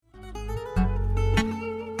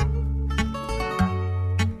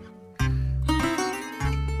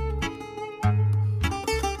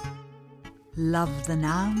Love the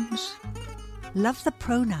nouns, love the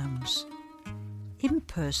pronouns,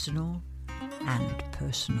 impersonal and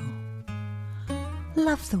personal.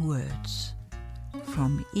 Love the words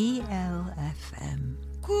from ELFM.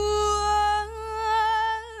 Quando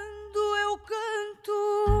eu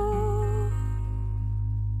canto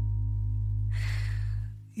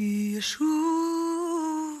e a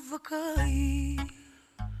chuva cai.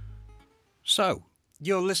 So,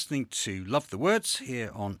 you're listening to Love the Words here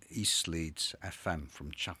on East Leeds FM from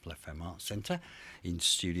Chapel FM Arts Centre in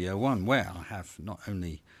Studio One, where I have not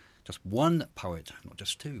only just one poet, not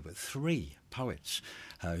just two, but three poets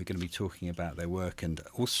who are going to be talking about their work and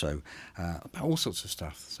also about all sorts of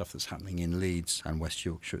stuff that's happening in Leeds and West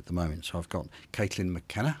Yorkshire at the moment. So I've got Caitlin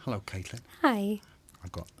McKenna. Hello, Caitlin. Hi.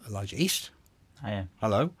 I've got Elijah East. Hiya.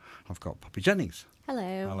 Hello. I've got Poppy Jennings.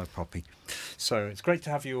 Hello. Hello, Poppy. So it's great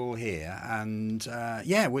to have you all here. And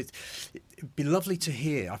it'd be lovely to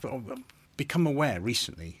hear. I've become aware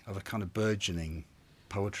recently of a kind of burgeoning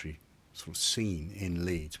poetry sort of scene in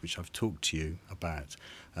Leeds, which I've talked to you about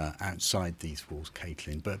outside these walls,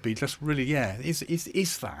 Caitlin. But be just really,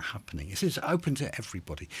 is that happening? It's open to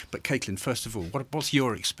everybody. But Caitlin, first of all, what's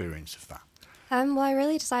your experience of that? Well, I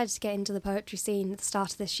really decided to get into the poetry scene at the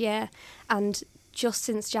start of this year, and just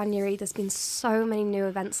since January, there's been so many new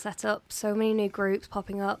events set up, so many new groups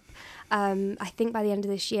popping up. I think by the end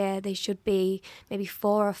of this year, there should be maybe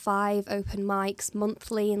 4 or 5 open mics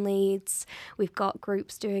monthly in Leeds. We've got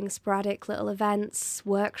groups doing sporadic little events,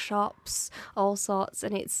 workshops, all sorts,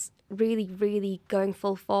 and it's really, really going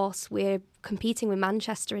full force. We're competing with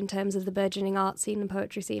Manchester in terms of the burgeoning art scene and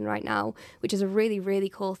poetry scene right now, which is a really, really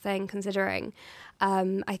cool thing considering.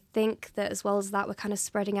 I think that as well as that, we're kind of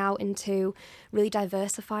spreading out into really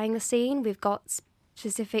diversifying the scene. We've got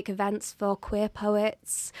specific events for queer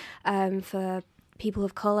poets, for people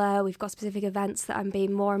of colour. We've got specific events that are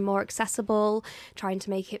being more and more accessible, trying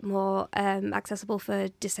to make it more accessible for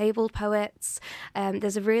disabled poets.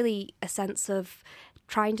 There's a sense of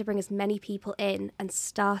trying to bring as many people in and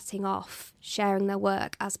starting off sharing their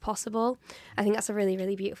work as possible. I think that's a really,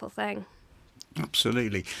 really beautiful thing.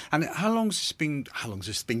 Absolutely. And how long's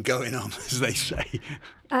this been going on, as they say?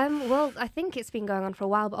 Well, I think it's been going on for a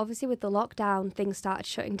while, but obviously with the lockdown, things started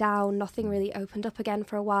shutting down. Nothing really opened up again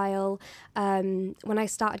for a while. When I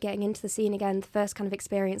started getting into the scene again, the first kind of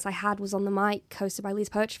experience I had was on the mic hosted by Leeds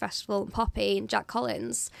Poetry Festival and Poppy and Jack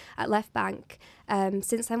Collins at Left Bank.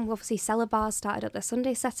 Since then, obviously, Cellar Bars started up their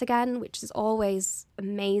Sunday set again, which is always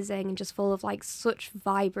amazing and just full of like such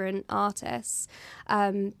vibrant artists.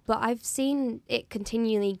 But I've seen it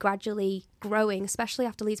continually, gradually growing, especially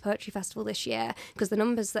after Leeds Poetry Festival this year, because the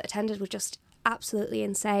numbers that attended were just absolutely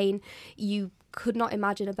insane. You could not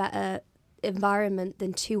imagine a better environment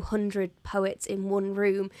than 200 poets in one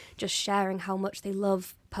room just sharing how much they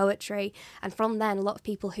love poetry. And from then, a lot of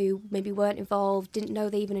people who maybe weren't involved, didn't know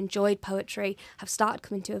they even enjoyed poetry, have started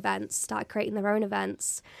coming to events, started creating their own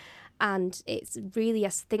events. And it's really, I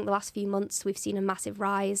think the last few months we've seen a massive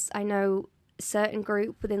rise. I know a certain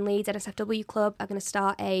group within Leeds NSFW Club are going to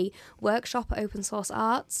start a workshop at Open Source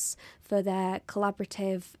Arts for their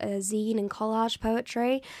collaborative zine and collage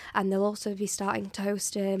poetry, and they'll also be starting to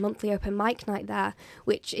host a monthly open mic night there,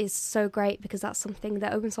 which is so great because that's something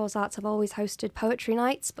that Open Source Arts have always hosted poetry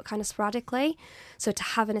nights, but kind of sporadically. So to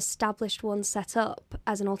have an established one set up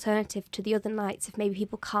as an alternative to the other nights, if maybe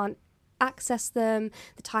people can't access them,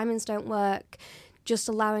 the timings don't work, just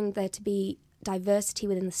allowing there to be diversity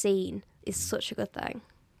within the scene is such a good thing.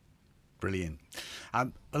 Brilliant.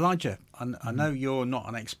 Elijah, I know you're not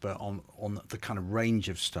an expert on the kind of range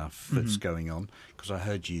of stuff that's going on, because I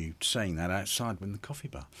heard you saying that outside in the coffee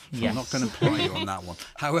bar. So Yes. I'm not going to pry you on that one.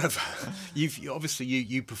 However,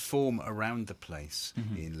 you perform around the place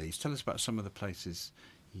in Leeds. Tell us about some of the places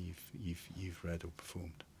you've read or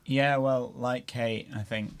performed. Yeah, well, like Kate, I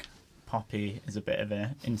think Poppy is a bit of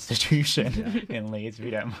an institution in Leeds, if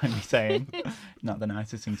you don't mind me saying. Not the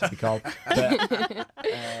nicest thing to be called. But,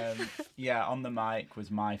 On the Mic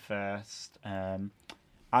was my first.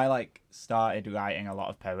 I started writing a lot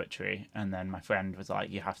of poetry, and then my friend was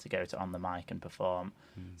like, you have to go to On the Mic and perform.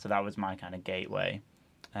 So that was my kind of gateway.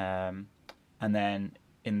 And then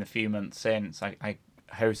in the few months since, I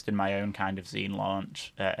hosted my own kind of zine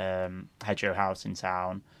launch at Hedgerow House in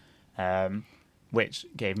town, which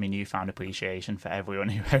gave me newfound appreciation for everyone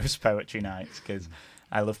who hosts poetry nights, because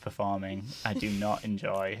I love performing. I do not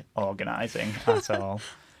enjoy organising at all.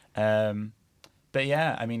 But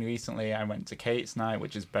yeah, I mean, recently I went to Kate's Night,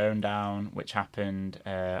 which is Bone Down, which happened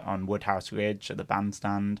on Woodhouse Ridge at the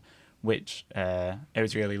bandstand, which it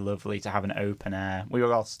was really lovely to have an open air. We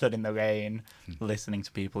were all stood in the rain listening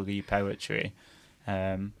to people read poetry.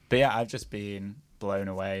 But yeah, I've just been blown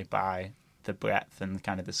away by the breadth and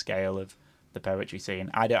kind of the scale of the poetry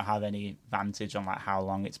scene. I don't have any vantage on like how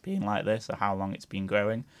long it's been like this or how long it's been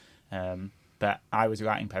growing. But I was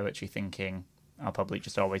writing poetry thinking I'll probably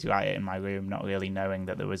just always write it in my room, not really knowing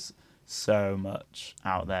that there was so much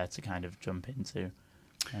out there to kind of jump into.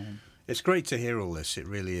 It's great to hear all this. It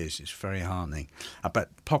really is. It's very heartening. But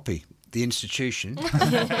Poppy, the institution.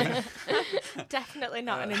 Definitely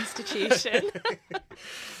not an institution.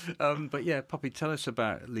 But yeah, Poppy, tell us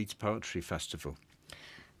about Leeds Poetry Festival.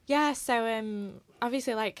 Yeah, so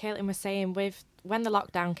obviously, like Caitlin was saying, when the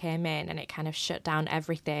lockdown came in and it kind of shut down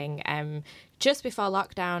everything, just before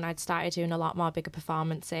lockdown, I'd started doing a lot more bigger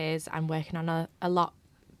performances and working on a lot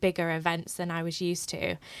bigger events than I was used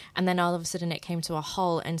to. And then all of a sudden it came to a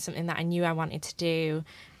halt, and something that I knew I wanted to do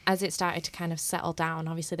as it started to kind of settle down.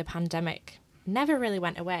 Obviously, the pandemic never really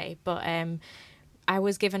went away, but I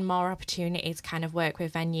was given more opportunity to kind of work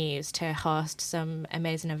with venues to host some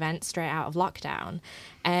amazing events straight out of lockdown.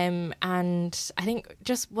 And I think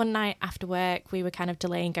just one night after work, we were kind of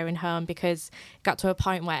delaying going home because it got to a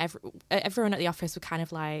point where everyone at the office were kind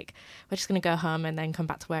of like, we're just going to go home and then come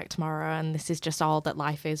back to work tomorrow, and this is just all that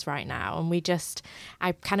life is right now. And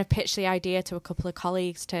I kind of pitched the idea to a couple of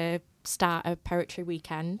colleagues to start a poetry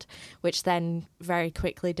weekend, which then very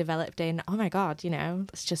quickly developed in, oh my God,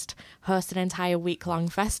 let's just host an entire week-long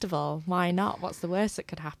festival. Why not? What's the worst that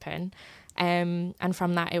could happen? And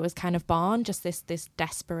from that, it was kind of born just this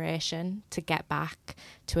desperation to get back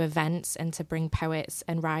to events and to bring poets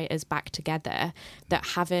and writers back together that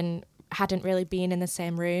hadn't really been in the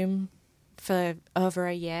same room for over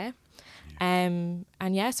a year.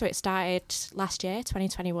 So it started last year,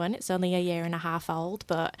 2021. It's only a year and a half old,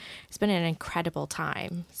 but it's been an incredible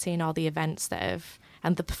time seeing all the events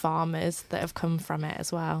and the performers that have come from it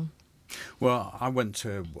as well. Well, I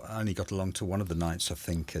only got along to one of the nights, I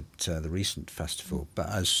think, at the recent festival. But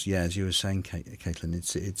as you were saying, Caitlin,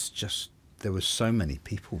 it's just, there were so many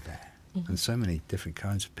people there. Mm-hmm. And so many different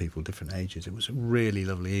kinds of people, different ages. It was a really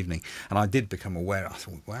lovely evening, and I did become aware. I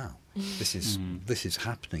thought, "Wow, this is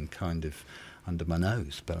happening kind of under my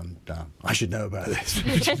nose." But I should know about this.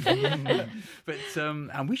 But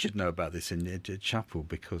and we should know about this in Chapel,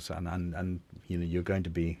 because and you're going to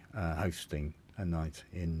be hosting a night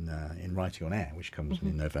in Writing on Air, which comes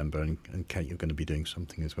in November, and Kate, you're going to be doing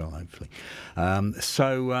something as well, hopefully.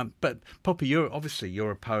 But Poppy, you're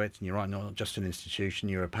a poet, and you're right, not just an institution.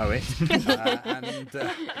 You're a poet,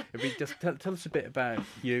 just tell us a bit about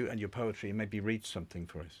you and your poetry, and maybe read something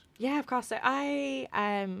for us. Yeah, of course. So I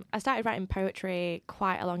started writing poetry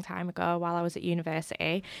quite a long time ago while I was at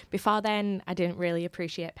university. Before then, I didn't really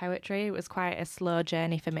appreciate poetry. It was quite a slow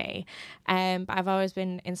journey for me. But I've always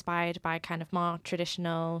been inspired by kind of more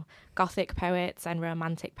traditional Gothic poets and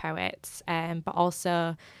Romantic poets, but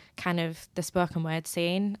also kind of the spoken word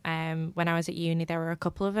scene. When I was at uni, there were a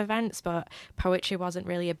couple of events, but poetry wasn't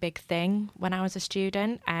really a big thing when I was a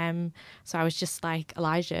student. So I was just like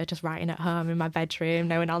Elijah, just writing at home in my bedroom,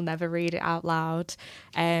 knowing I'll never read it out loud.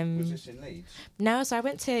 Was this in Leeds? No, so I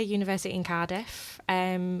went to university in Cardiff,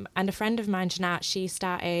 and a friend of mine, Jeanette, she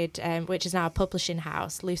started, which is now a publishing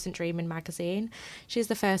house, Lucent Dreaming magazine. She's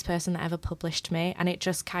the first person that ever published me, and it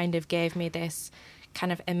just kind of gave me this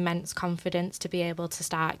kind of immense confidence to be able to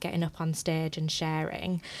start getting up on stage and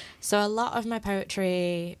sharing. So a lot of my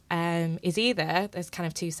poetry is either, there's kind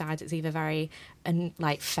of two sides, it's either very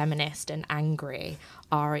like feminist and angry,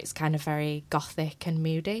 or it's kind of very Gothic and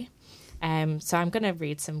moody. So I'm going to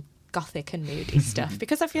read some Gothic and moody stuff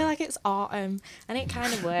because I feel like it's autumn and it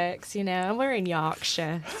kind of works, and we're in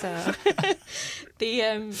Yorkshire. So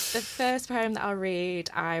the first poem that I'll read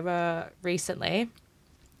I wrote recently.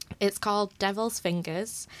 It's called Devil's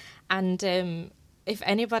Fingers, and if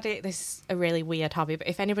anybody, this is a really weird hobby, but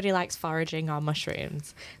if anybody likes foraging or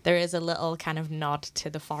mushrooms, there is a little kind of nod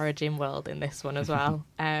to the foraging world in this one as well.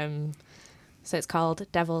 So it's called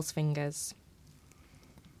Devil's Fingers.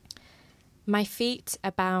 My feet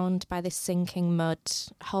are bound by this sinking mud,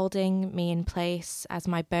 holding me in place as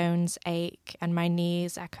my bones ache and my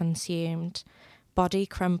knees are consumed, body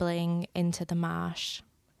crumbling into the marsh.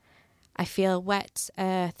 I feel wet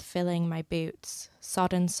earth filling my boots,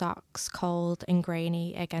 sodden socks cold and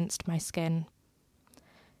grainy against my skin.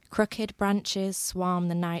 Crooked branches swarm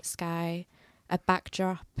the night sky, a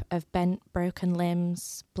backdrop of bent broken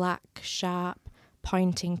limbs, black, sharp,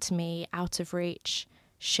 pointing to me out of reach,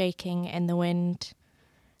 shaking in the wind.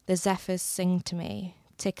 The zephyrs sing to me,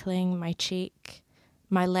 tickling my cheek.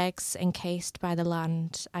 My legs encased by the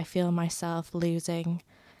land, I feel myself losing.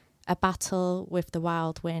 A battle with the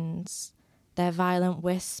wild winds, their violent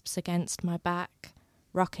wisps against my back,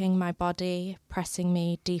 rocking my body, pressing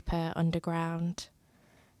me deeper underground.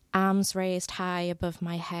 Arms raised high above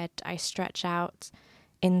my head, I stretch out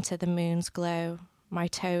into the moon's glow. My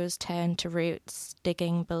toes turn to roots,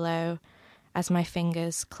 digging below as my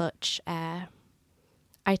fingers clutch air.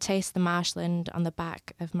 I taste the marshland on the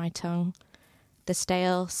back of my tongue. The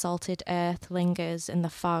stale, salted earth lingers in the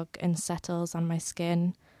fog and settles on my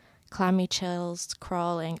skin, clammy chills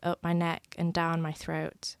crawling up my neck and down my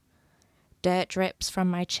throat. Dirt drips from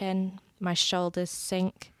my chin, my shoulders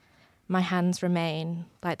sink, my hands remain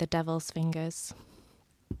like the devil's fingers.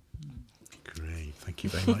 Great, thank you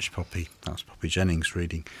very much, Poppy. That was Poppy Jennings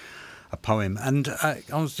reading a poem. And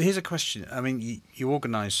here's a question. I mean, you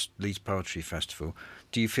organise Leeds Poetry Festival.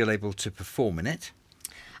 Do you feel able to perform in it?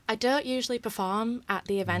 I don't usually perform at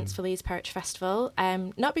the events for Leeds Poetry Festival,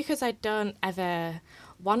 not because I don't ever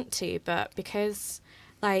want to, but because,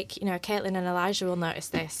 like, you know, Caitlin and Elijah will notice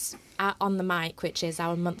this. On the Mic, which is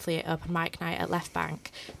our monthly open mic night at Left Bank,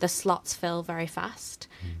 the slots fill very fast.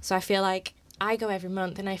 So I feel like I go every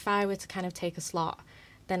month, and if I were to kind of take a slot,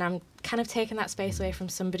 then I'm kind of taking that space away from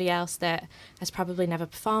somebody else that has probably never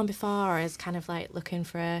performed before or is kind of like looking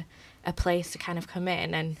for a place to kind of come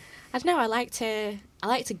in. And I don't know, I like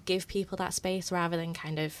to give people that space rather than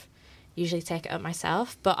kind of usually take it up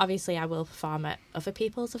myself. But obviously I will perform at other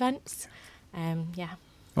people's events. Yeah.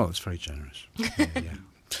 Oh, that's very generous. Yeah.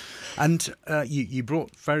 And you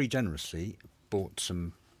brought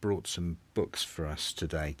some books for us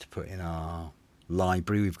today to put in our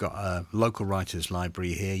library. We've got a local writers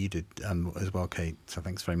library here. You did as well, Kate, so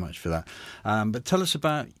thanks very much for that. But tell us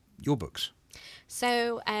about your books.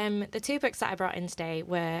 So the two books that I brought in today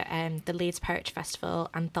were the Leeds Poetry Festival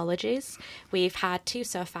anthologies. We've had two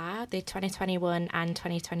so far, the 2021 and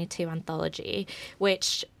 2022 anthology,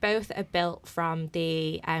 which both are built from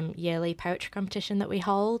the yearly poetry competition that we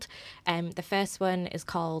hold. The first one is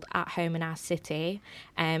called At Home in Our City,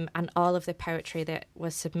 and all of the poetry that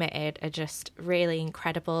was submitted are just really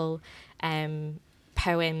incredible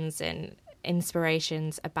poems and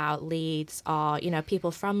inspirations about Leeds, or, you know, people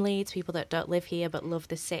from Leeds, people that don't live here but love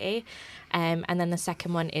the city. And then the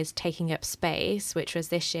second one is Taking Up Space, which was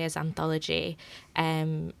this year's anthology.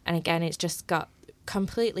 And again, it's just got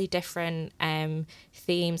completely different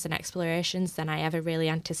themes and explorations than I ever really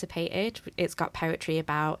anticipated. It's got poetry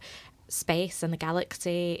about space and the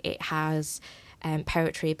galaxy. It has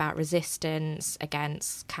poetry about resistance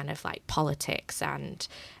against kind of like politics and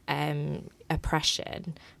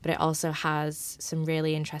oppression, but it also has some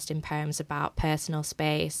really interesting poems about personal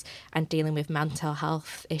space and dealing with mental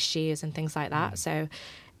health issues and things like that. So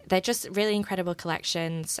they're just really incredible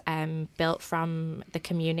collections built from the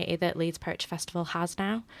community that Leeds Poetry Festival has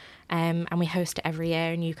now. And we host it every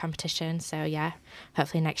year, a new competition. So, yeah,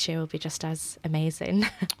 hopefully next year will be just as amazing.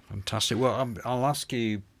 Fantastic. Well, I'll ask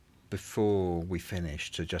you before we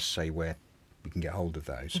finish to just say where we can get hold of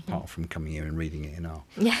those, apart from coming here and reading it in our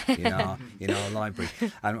library.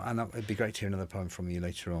 And it'd be great to hear another poem from you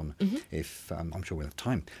later on, if I'm sure we'll have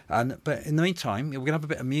time. But in the meantime, we're going to have a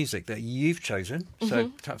bit of music that you've chosen.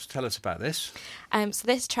 So perhaps tell us about this. So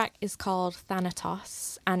this track is called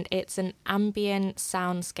Thanatos, and it's an ambient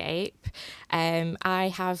soundscape.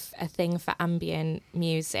 I have a thing for ambient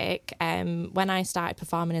music. When I started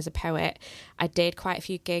performing as a poet, I did quite a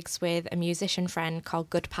few gigs with a musician friend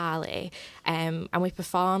called Good Parley. And we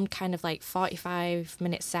performed kind of like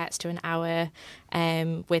 45-minute sets to an hour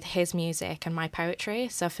with his music and my poetry.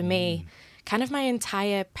 So for me, kind of my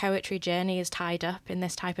entire poetry journey is tied up in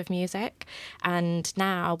this type of music. And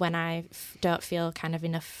now when I don't feel kind of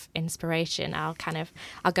enough inspiration, I'll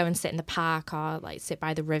go and sit in the park or like sit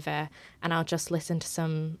by the river, and I'll just listen to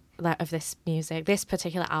some of this music. This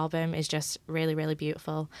particular album is just really, really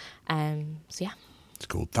beautiful. So yeah. It's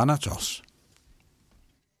called Thanatos.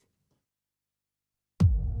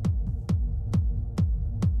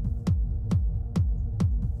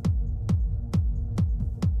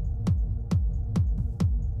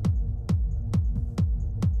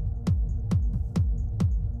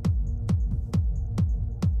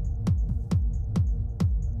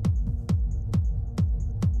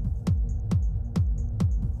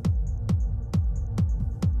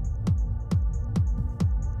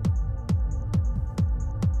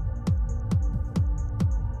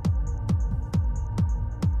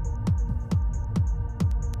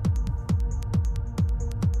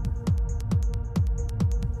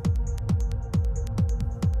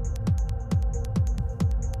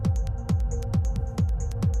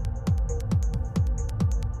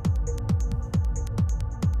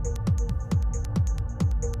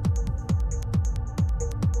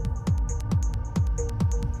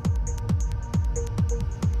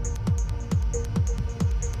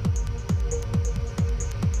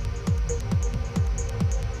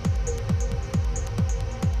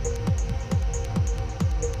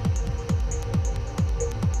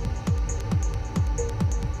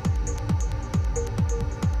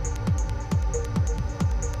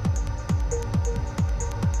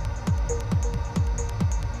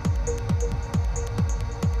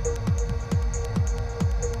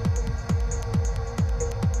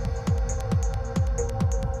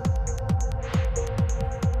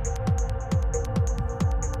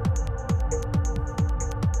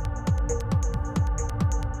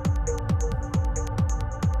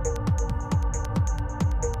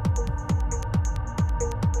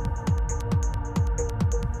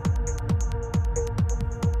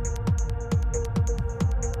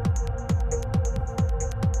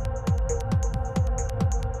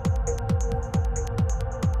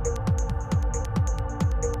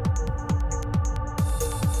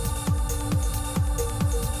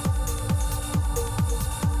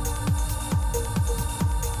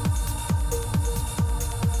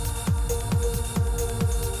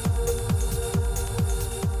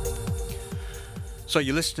 So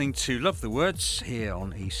you're listening to Love the Words here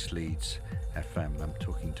on East Leeds FM. I'm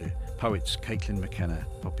talking to poets Caitlin McKenna,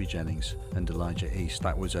 Poppy Jennings and Elijah East.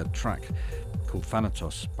 That was a track called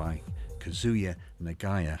Thanatos by Kazuya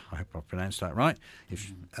Nagaya. I hope I pronounced that right.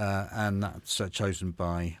 And that's chosen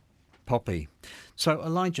by Poppy. So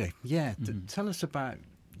Elijah, tell us about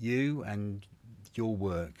you and your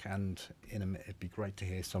work, and it'd be great to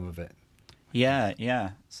hear some of it.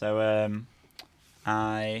 Yeah. So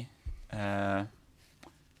I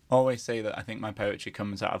always say that I think my poetry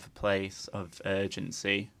comes out of a place of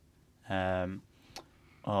urgency, or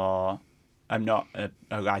I'm not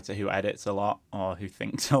a writer who edits a lot or who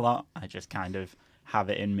thinks a lot. I just kind of have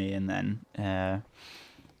it in me, and then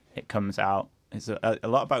it comes out. It's a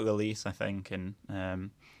lot about release, I think, and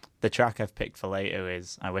the track I've picked for later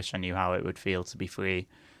is I Wish I Knew How It Would Feel to Be Free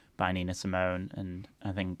by Nina Simone, and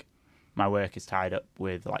I think my work is tied up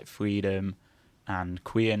with like freedom and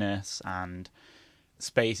queerness and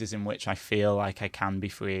spaces in which I feel like I can be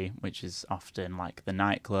free, which is often like the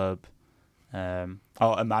nightclub,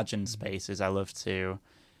 or imagined spaces. I love to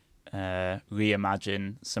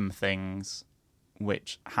reimagine some things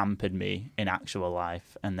which hampered me in actual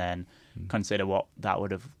life, and then consider what that would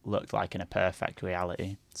have looked like in a perfect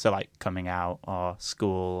reality. So like coming out or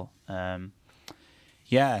school. So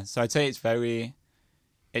I'd say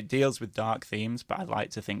it deals with dark themes, but I'd like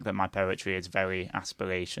to think that my poetry is very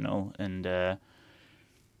aspirational and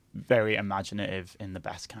very imaginative in the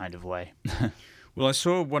best kind of way. Well, I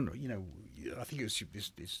saw one, I think it's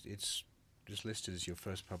just listed as your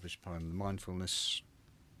first published poem, Mindfulness,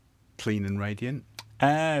 Clean and Radiant.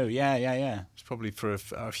 Oh, yeah. It's probably for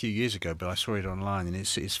a few years ago, but I saw it online, and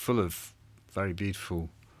it's full of very beautiful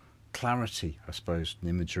clarity, I suppose, and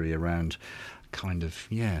imagery around kind of,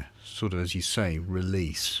 sort of, as you say,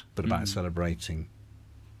 release, but about celebrating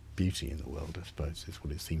beauty in the world, I suppose, is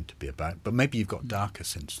what it seemed to be about. But maybe you've got darker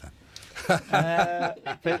since then.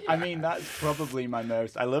 But, I mean, that's probably my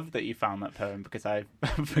most... I love that you found that poem, because I've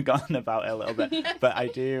forgotten about it a little bit. But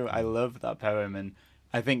I love that poem, and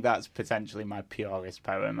I think that's potentially my purest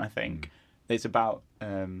poem, I think. It's about,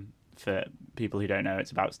 for people who don't know,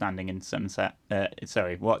 it's about standing in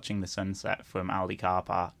watching the sunset from Aldi car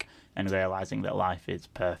park and realising that life is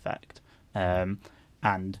perfect. And,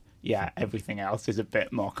 everything else is a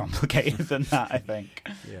bit more complicated than that, I think.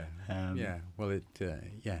 Well, it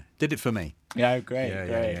did it for me. Yeah, great.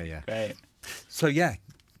 Great. So,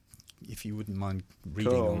 if you wouldn't mind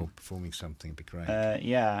reading or performing something, it'd be great.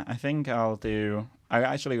 I think I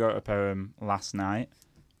actually wrote a poem last night,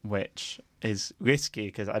 which is risky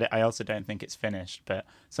because I also don't think it's finished, but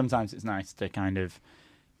sometimes it's nice to kind of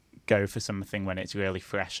go for something when it's really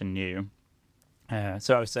fresh and new.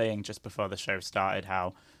 So I was saying just before the show started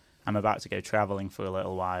how I'm about to go travelling for a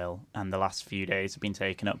little while, and the last few days have been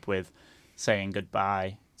taken up with saying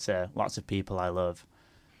goodbye to lots of people I love.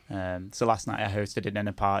 So last night I hosted a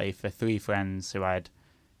dinner party for 3 friends who I'd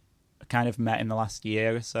kind of met in the last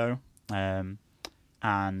year or so.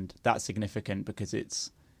 And that's significant because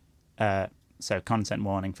it's content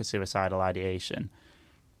warning for suicidal ideation.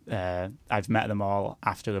 I've met them all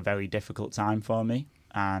after a very difficult time for me,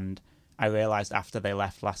 and I realised after they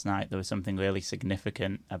left last night there was something really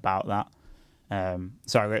significant about that.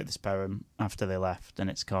 So I wrote this poem after they left, and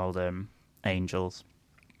it's called Angels.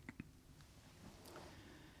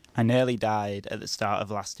 I nearly died at the start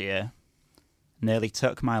of last year, nearly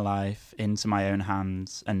took my life into my own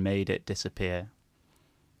hands and made it disappear.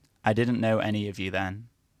 I didn't know any of you then.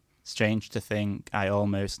 Strange to think I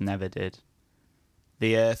almost never did.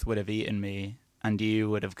 The earth would have eaten me, and you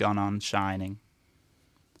would have gone on shining.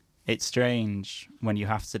 It's strange when you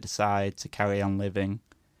have to decide to carry on living.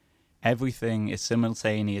 Everything is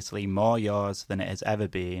simultaneously more yours than it has ever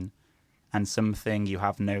been, and something you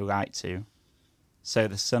have no right to. So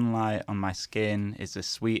the sunlight on my skin is the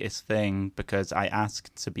sweetest thing because I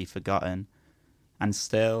asked to be forgotten, and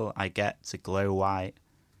still I get to glow white,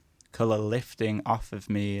 colour lifting off of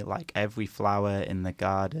me like every flower in the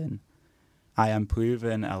garden. I am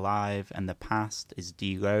proven alive, and the past is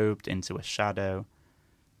derobed into a shadow,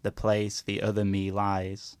 the place the other me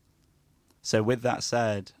lies. So with that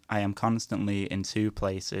said, I am constantly in 2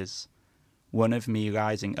 places, one of me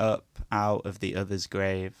rising up out of the other's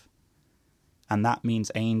grave. And that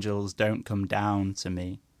means angels don't come down to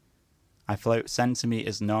me. I float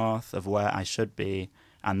centimetres north of where I should be,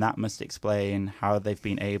 and that must explain how they've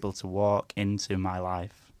been able to walk into my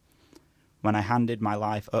life. When I handed my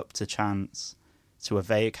life up to chance, to a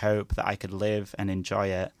vague hope that I could live and enjoy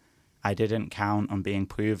it, I didn't count on being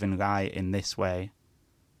proven right in this way.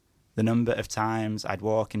 The number of times I'd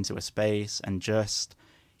walk into a space and just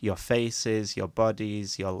Your faces, your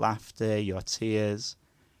bodies, your laughter, your tears,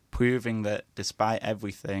 proving that despite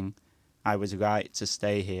everything, I was right to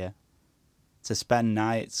stay here. To spend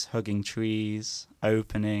nights hugging trees,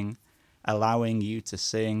 opening, allowing you to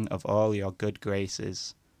sing of all your good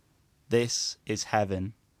graces. This is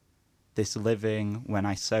heaven. This living when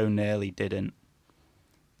I so nearly didn't.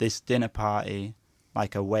 This dinner party,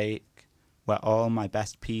 like a wake, where all my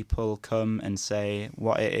best people come and say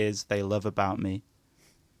what it is they love about me.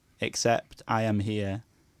 Except I am here,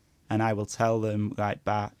 and I will tell them right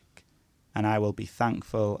back, and I will be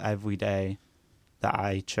thankful every day that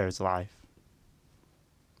I chose life.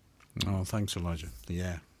 Oh, thanks, Elijah.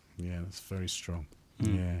 Yeah, that's very strong.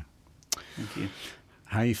 Mm. Yeah. Thank you.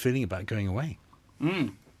 How are you feeling about going away?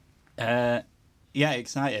 Yeah,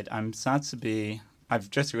 excited. I'm sad to be... I've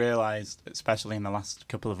just realised, especially in the last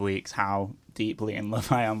couple of weeks, how deeply in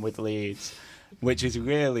love I am with Leeds, which is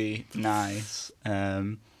really nice.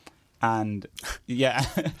 And yeah,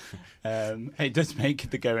 it does make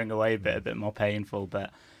the going away bit a bit more painful,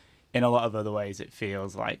 but in a lot of other ways it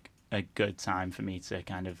feels like a good time for me to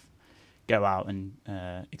kind of go out and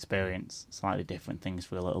experience slightly different things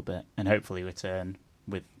for a little bit and hopefully return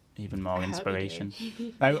with even more inspiration.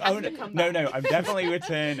 No, I'm definitely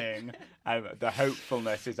returning. The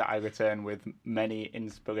hopefulness is that I return with many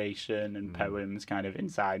inspiration and poems kind of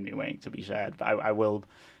inside me waiting to be shared, but I will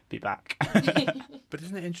be back. But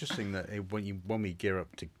isn't it interesting that when we gear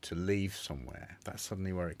up to leave somewhere, that's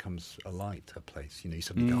suddenly where it comes alive to a place. You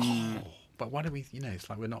suddenly go, oh, but why do we? It's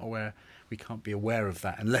like we're not aware. We can't be aware of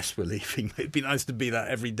that unless we're leaving. It'd be nice to be that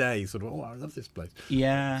every day. Sort of, oh, I love this place.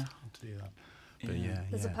 Yeah. It's hard to do that. But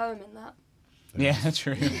There's a poem in that. Yeah,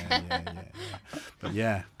 true. Yeah. But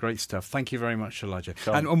yeah, great stuff. Thank you very much, Elijah.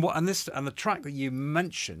 Cool. And the track that you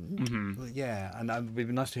mentioned, and it'd be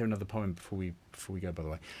nice to hear another poem before we go. By the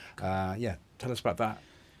way, tell us about that.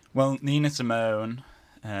 Well, Nina Simone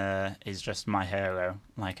is just my hero.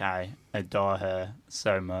 Like, I adore her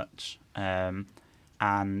so much.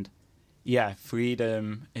 And yeah,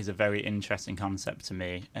 freedom is a very interesting concept to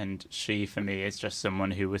me. And she, for me, is just someone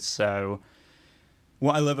who was so...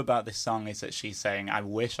 What I love about this song is that she's saying, I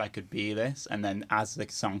wish I could be this. And then as the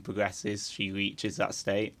song progresses, she reaches that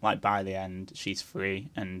state. Like, by the end, she's free.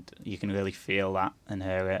 And you can really feel that and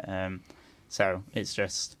hear it. So it's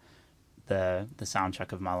just the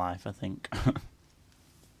soundtrack of my life, I think.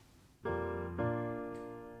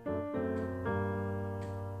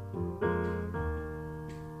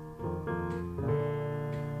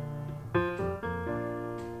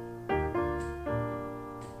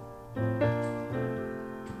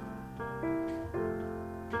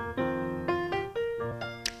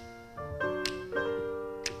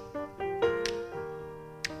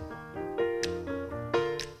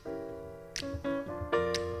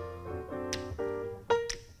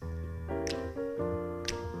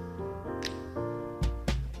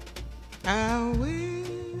 I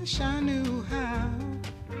wish I knew how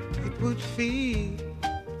it would feel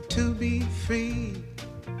to be free.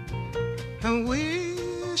 I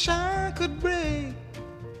wish I could break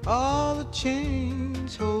all the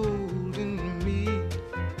chains holding me.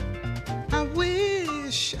 I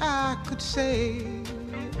wish I could say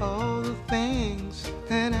all the things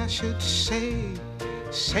that I should say.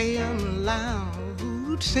 Say them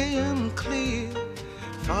loud, say them clear,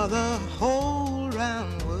 for the whole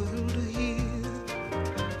round world to hear.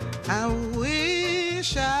 I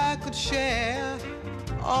wish I could share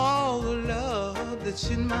all the love that's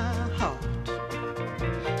in my heart.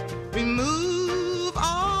 Remove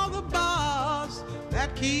all the bars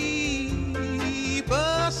that keep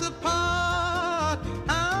us apart.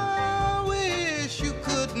 I wish you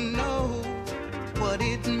could know what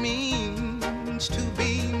it means to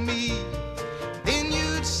be me. Then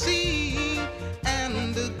you'd see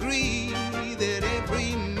and agree that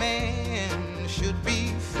every man should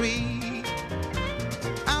be free.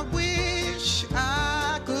 I wish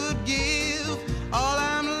I could give all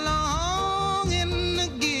I'm longing to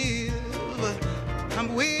give. I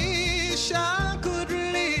wish I could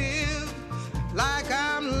live like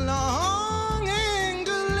I'm longing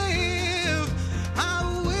to live.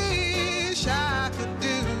 I wish I could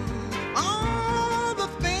do all the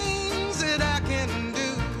things that I can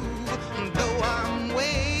do, though I'm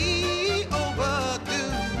way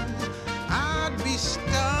overdue. I'd be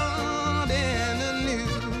starting anew.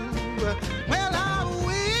 Well, I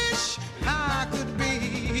wish I could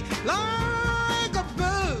be like a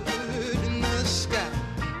bird in the sky.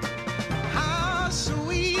 How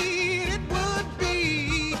sweet it would be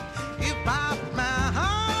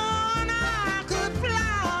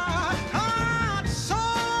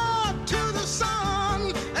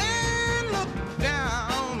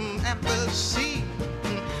see.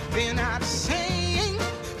 They're not saying,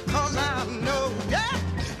 'cause I know, yeah.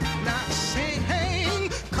 Not saying,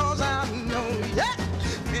 'cause I know, yeah.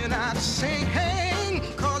 They're not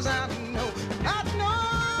saying, 'cause I know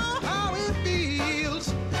how it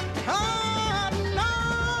feels. I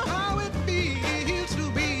know how it feels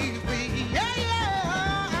to be free. Yeah, yeah,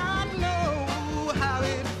 I know how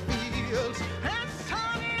it feels. Yes, I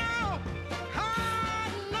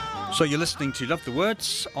know. So you're listening to Love the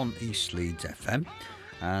Words on East Leeds FM,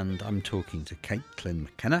 and I'm talking to Caitlin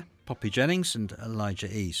McKenna, Poppy Jennings and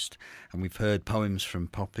Elijah East. And we've heard poems from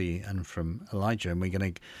Poppy and from Elijah, and we're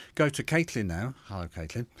going to go to Caitlin now. Hello,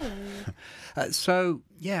 Caitlin. So,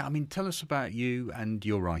 yeah, I mean, tell us about you and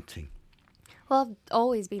your writing. Well, I've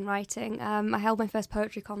always been writing. I held my first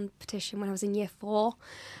poetry competition when I was in year 4,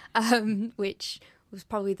 which was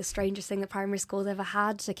probably the strangest thing that primary school's ever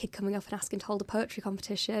had, a kid coming up and asking to hold a poetry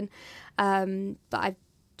competition. But I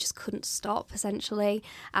just couldn't stop, essentially.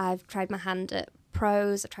 I've tried my hand at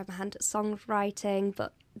prose, I've tried my hand at songwriting,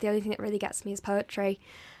 but the only thing that really gets me is poetry.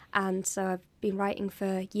 And so I've been writing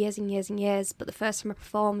for years and years and years, but the first time I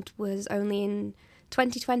performed was only in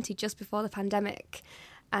 2020, just before the pandemic.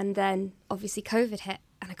 And then obviously COVID hit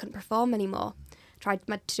and I couldn't perform anymore. Tried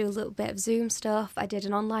to do a little bit of Zoom stuff. I did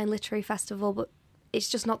an online literary festival, but it's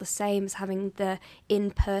just not the same as having the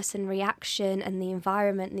in-person reaction and the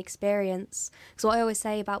environment and the experience. So what I always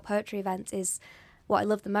say about poetry events is what I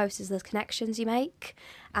love the most is those connections you make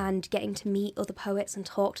and getting to meet other poets and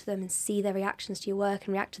talk to them and see their reactions to your work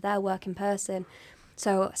and react to their work in person.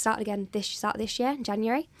 So I started again this year, in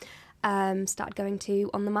January. Started going to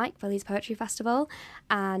On the Mic for Leeds Poetry Festival,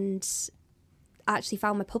 and I actually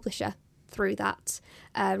found my publisher through that.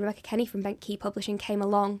 Rebecca Kenny from Bent Key Publishing came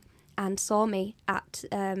along and saw me at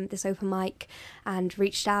this open mic and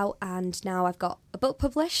reached out, and now I've got a book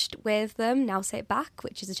published with them, Now Say It Back,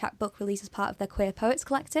 which is a chapbook released as part of their Queer Poets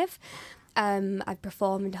Collective. I've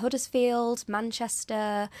performed in Huddersfield,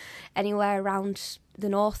 Manchester, anywhere around the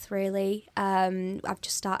north really. I've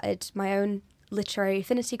just started my own literary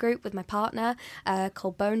affinity group with my partner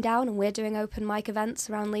called Bone Down, and we're doing open mic events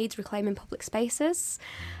around Leeds, reclaiming public spaces.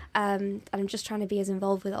 And I'm just trying to be as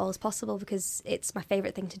involved with it all as possible because it's my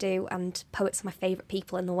favourite thing to do, and poets are my favourite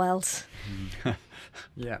people in the world.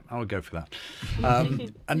 Yeah, I would go for that.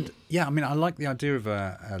 And yeah, I mean, I like the idea of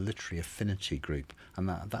a literary affinity group, and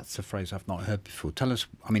that's a phrase I've not heard before. Tell us,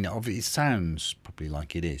 I mean, obviously it sounds probably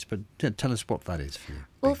like it is, but tell us what that is for you.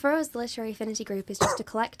 Well, for us, the literary affinity group is just a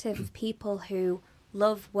collective of people who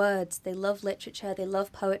love words, they love literature, they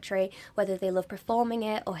love poetry, whether they love performing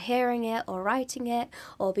it or hearing it or writing it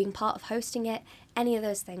or being part of hosting it, any of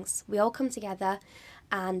those things. We all come together,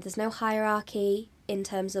 and there's no hierarchy in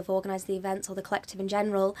terms of organising the events or the collective in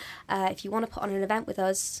general. If you want to put on an event with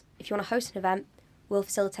us, if you want to host an event, we'll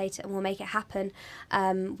facilitate it and we'll make it happen.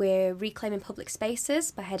 We're reclaiming public spaces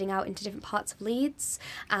by heading out into different parts of Leeds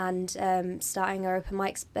and starting our open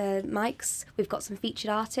mics. We've got some featured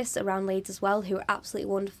artists around Leeds as well who are absolutely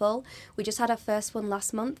wonderful. We just had our first one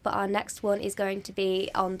last month, but our next one is going to be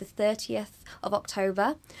on the 30th of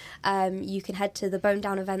October. You can head to the Bone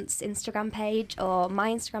Down Events Instagram page or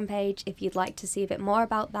my Instagram page if you'd like to see a bit more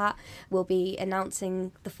about that. We'll be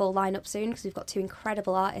announcing the full lineup soon because we've got 2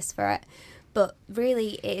 incredible artists for it. But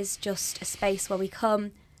really, it is just a space where we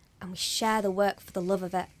come and we share the work for the love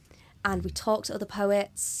of it. And we talk to other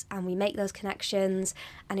poets and we make those connections.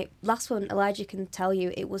 And last one, Elijah can tell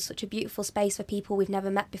you, it was such a beautiful space for people we've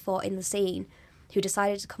never met before in the scene who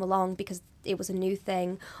decided to come along because it was a new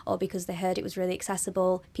thing or because they heard it was really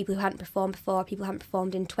accessible. People who hadn't performed before, people who hadn't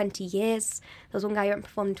performed in 20 years. There was one guy who hadn't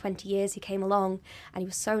performed in 20 years who came along and he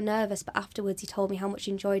was so nervous, but afterwards he told me how much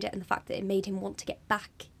he enjoyed it and the fact that it made him want to get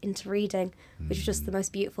back into reading, which was just the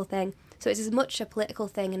most beautiful thing. So it's as much a political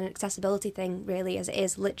thing and an accessibility thing, really, as it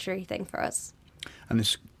is a literary thing for us.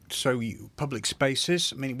 And public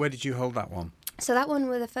spaces, I mean, where did you hold that one? So that one,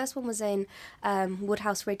 the first one was in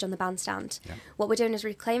Woodhouse Ridge on the bandstand. Yeah. What we're doing is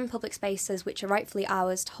reclaiming public spaces which are rightfully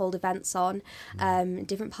ours to hold events on in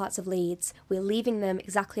different parts of Leeds. We're leaving them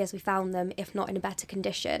exactly as we found them, if not in a better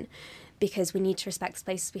condition, because we need to respect the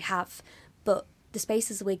spaces we have. But the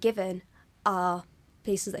spaces we're given are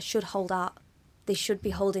places that should hold art. They should be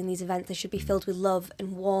holding these events. They should be filled with love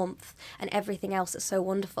and warmth and everything else that's so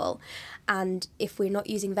wonderful. And if we're not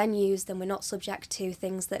using venues, then we're not subject to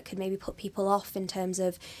things that could maybe put people off in terms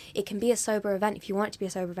of it can be a sober event if you want it to be a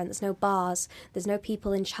sober event. There's no bars. There's no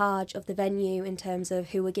people in charge of the venue in terms of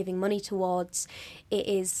who we're giving money towards. It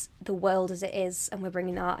is the world as it is, and we're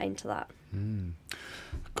bringing art into that.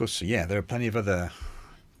 Of course, yeah, there are plenty of other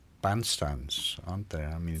bandstands, aren't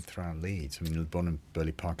there? I mean, throughout Leeds. I mean, Le Bon and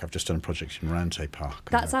Burley Park. I've just done a project in Roundhay Park.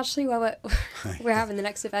 That's actually where we're having the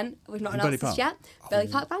next event. We've not In announced Burley this yet. Burley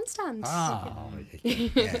Oh. Park Bandstand.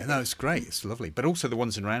 Yeah, no, it's great. It's lovely. But also the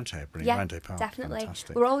ones in Roundhay, Yeah, Roundhay Park. definitely.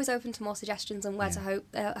 Fantastic. We're always open to more suggestions on where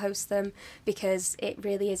Yeah. to host them, because it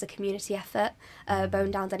really is a community effort.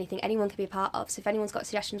 Bone Down's anything anyone can be a part of. So if anyone's got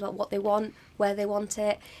suggestions about what they want, where they want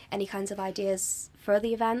it, any kinds of ideas for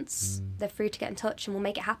the events, they're free to get in touch and we'll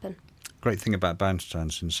make it happen. Great thing about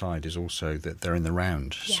bandstands inside is also that they're in the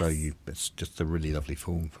round, so Yes. it's just a really lovely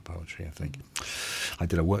form for poetry, I think. I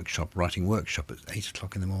did a writing workshop at 8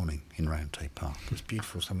 o'clock in the morning in Roundhay Park. It was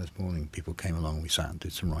beautiful summer's morning. People came along, we sat and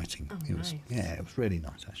did some writing. Oh, It was, nice. yeah, it was really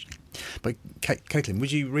nice, actually. But Caitlin,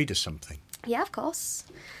 would you read us something? Yeah, of course.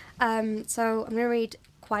 So I'm going to read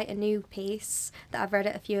quite a new piece that I've read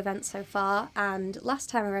at a few events so far, and last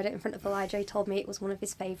time I read it in front of Elijah, he told me it was one of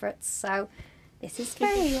his favourites, so this is for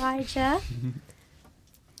Elijah.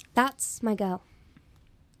 That's my girl.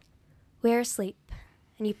 We're asleep,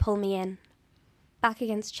 and you pull me in. Back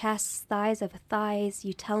against chest, thighs over thighs,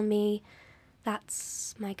 you tell me,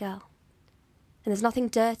 that's my girl. And there's nothing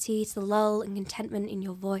dirty to the lull and contentment in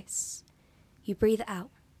your voice. You breathe it out,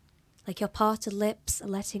 like your parted lips are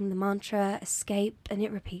letting the mantra escape, and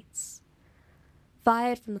it repeats.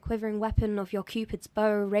 Fired from the quivering weapon of your Cupid's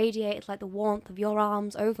bow, radiated like the warmth of your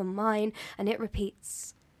arms over mine, and it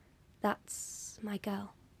repeats. That's my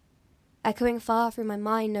girl. Echoing far through my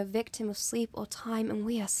mind, no victim of sleep or time, and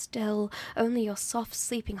we are still, only your soft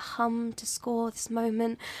sleeping hum to score this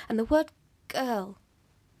moment, and the word girl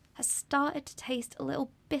has started to taste a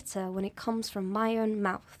little bitter when it comes from my own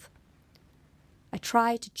mouth. I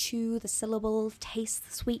try to chew the syllable, taste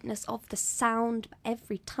the sweetness of the sound, but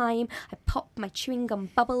every time I pop my chewing gum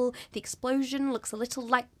bubble, the explosion looks a little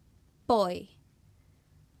like boy.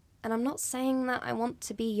 And I'm not saying that I want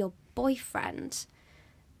to be your boyfriend,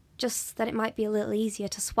 just that it might be a little easier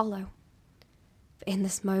to swallow. But in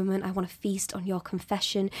this moment, I want to feast on your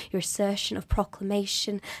confession, your assertion of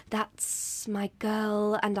proclamation. That's my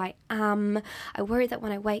girl, and I am. I worry that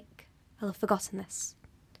when I wake, I'll have forgotten this.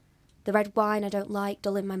 The red wine I don't like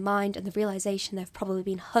dull in my mind, and the realisation there have probably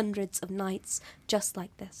been hundreds of nights just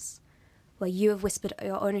like this, where you have whispered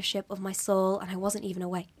your ownership of my soul and I wasn't even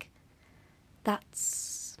awake.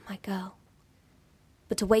 That's my girl.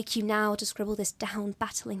 But to wake you now, to scribble this down,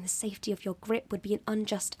 battling the safety of your grip, would be an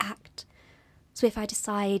unjust act. So if I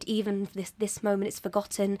decide even this moment is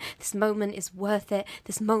forgotten, this moment is worth it,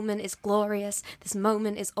 this moment is glorious, this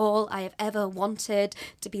moment is all I have ever wanted,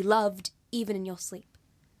 to be loved even in your sleep.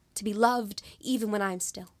 To be loved even when I am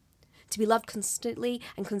still. To be loved constantly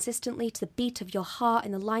and consistently to the beat of your heart,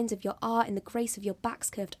 in the lines of your art, in the grace of your back's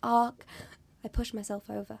curved arc. I push myself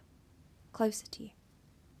over, closer to you.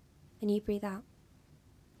 And you breathe out.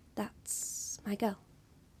 That's my girl.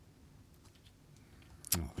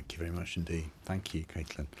 Oh, thank you very much indeed. Thank you,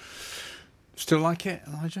 Caitlin. Still like it,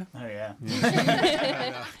 Elijah? Oh, yeah.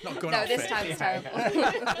 Not gone No, off this it. time it's terrible.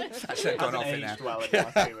 Actually, I've gone Hasn't off it now. aged well in the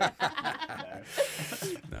last 2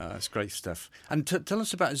 weeks. No. No, that's great stuff. And tell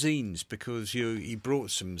us about zines, because you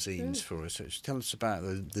brought some zines for us. So tell us about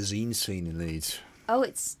the zine scene in Leeds. Oh,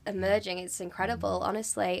 it's emerging. It's incredible,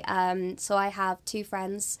 honestly. So I have two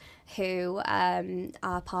friends who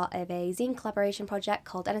are part of a zine collaboration project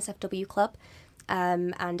called NSFW Club.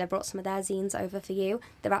 And I brought some of their zines over for you.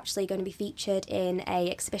 They're actually going to be featured in a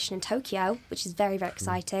exhibition in Tokyo, which is very, very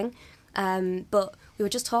exciting. But we were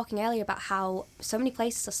just talking earlier about how so many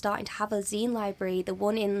places are starting to have a zine library. The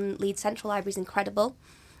one in Leeds Central Library is incredible.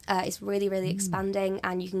 It's really, really expanding,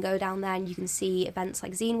 and you can go down there and you can see events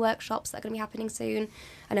like zine workshops that are going to be happening soon.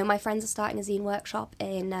 I know my friends are starting a zine workshop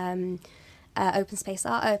in Open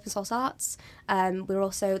Source Arts. We're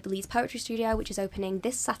also at the Leeds Poetry Studio, which is opening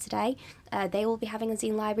this Saturday. They will be having a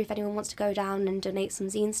zine library if anyone wants to go down and donate some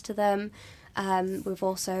zines to them.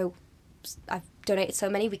 I've donated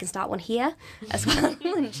so many, we can start one here as well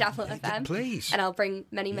in Chapel FM. Please. And I'll bring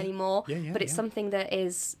many, many more. But it's something that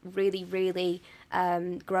is really, really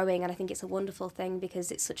growing, and I think it's a wonderful thing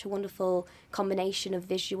because it's such a wonderful combination of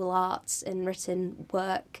visual arts and written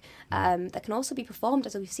work that can also be performed,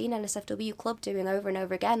 as we've seen NSFW Club doing over and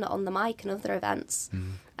over again on the mic and other events.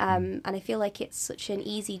 And I feel like it's such an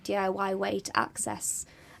easy DIY way to access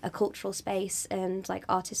a cultural space and like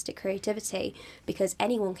artistic creativity, because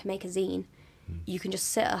anyone can make a zine. You can just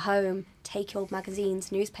sit at home, take your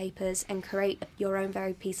magazines, newspapers, and create your own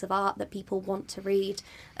very piece of art that people want to read.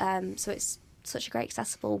 So it's such a great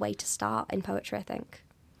accessible way to start in poetry, I think.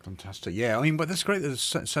 Fantastic. Yeah, I mean, but that's great that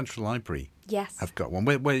there's a central library Yes. have got one.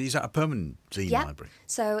 Where is that a permanent zine Yeah. library?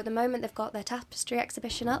 So at the moment they've got their tapestry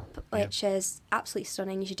exhibition up, which is absolutely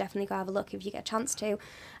stunning. You should definitely go have a look if you get a chance to.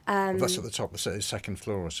 Well, that's at the top, the second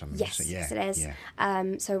floor or something. Yes, isn't it? yes, it is.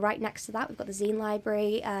 Yeah. So right next to that, we've got the zine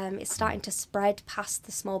library. It's starting to spread past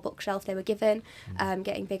the small bookshelf they were given,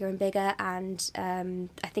 getting bigger and bigger. And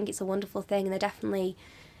I think it's a wonderful thing. And they're definitely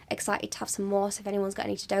excited to have some more. So if anyone's got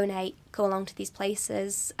any to donate, go along to these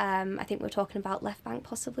places. I think we're talking about Left Bank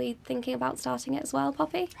possibly thinking about starting it as well,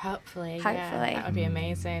 Poppy. Hopefully. Hopefully. Yeah, that would be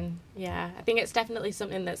amazing. Yeah, I think it's definitely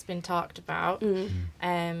something that's been talked about.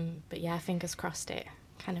 But yeah, fingers crossed it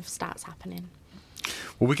kind of starts happening.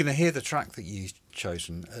 Well, we're going to hear the track that you've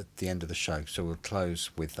chosen at the end of the show, so we'll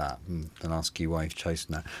close with that and then ask you why you've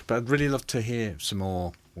chosen that. But I'd really love to hear some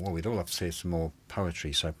more. Well, we'd all love to hear some more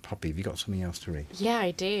poetry. So, Poppy, have you got something else to read? Yeah,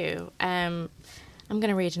 I do. I'm going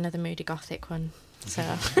to read another moody gothic one. So,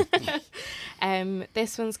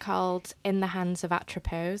 this one's called "In the Hands of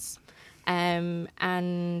Atropos,"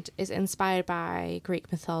 and is inspired by Greek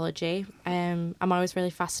mythology. I'm always really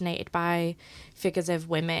fascinated by figures of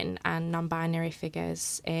women and non-binary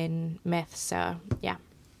figures in myths. So, yeah.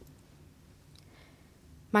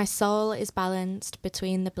 My soul is balanced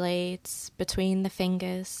between the blades, between the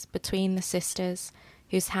fingers, between the sisters,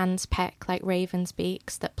 whose hands peck like ravens'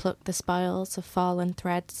 beaks that pluck the spoils of fallen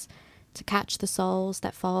threads, to catch the souls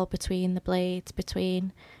that fall between the blades,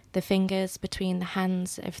 between the fingers, between the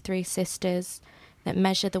hands of three sisters, that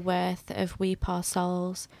measure the worth of we poor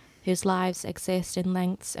souls, whose lives exist in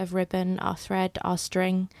lengths of ribbon or thread or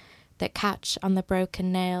string, that catch on the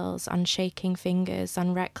broken nails, on shaking fingers,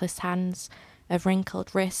 on reckless hands, of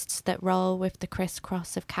wrinkled wrists that roll with the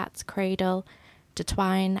crisscross of cat's cradle, to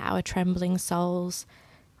twine our trembling souls,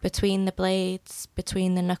 between the blades,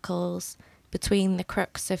 between the knuckles, between the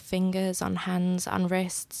crooks of fingers on hands, on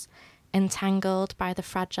wrists, entangled by the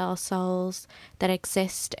fragile souls that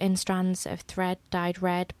exist in strands of thread dyed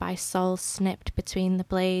red by souls snipped between the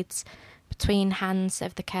blades, between hands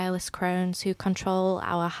of the careless crones who control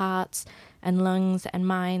our hearts and lungs and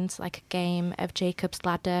minds like a game of Jacob's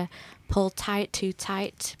ladder, pulled tight, too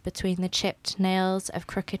tight, between the chipped nails of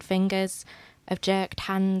crooked fingers, of jerked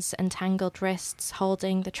hands and tangled wrists,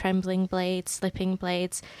 holding the trembling blades, slipping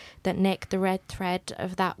blades that nick the red thread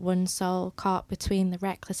of that one soul caught between the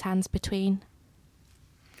reckless hands between.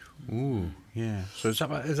 Ooh, yeah. So is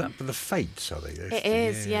that for the fates, are they? It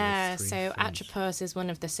is, yeah. three So fates. Atropos is one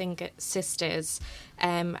of the sisters,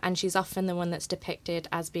 and she's often the one that's depicted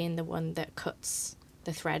as being the one that cuts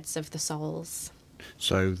the threads of the souls.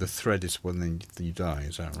 So the thread is when you die,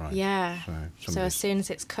 is that right? Yeah. So somebody's- as soon as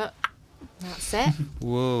it's cut, that's it.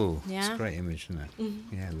 Whoa, Yeah. it's a great image, isn't it? Mhm.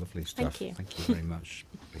 Yeah, lovely stuff. Thank you. Thank you very much.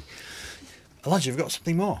 Elijah, you've got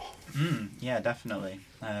something more? Yeah, definitely.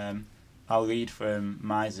 I'll read from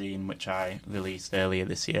my zine, which I released earlier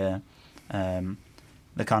this year.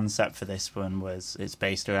 The concept for this one was it's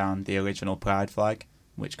based around the original Pride flag,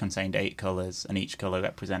 which contained 8 colours, and each colour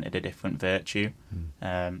represented a different virtue.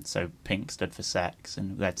 So pink stood for sex,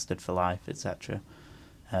 and red stood for life, etc.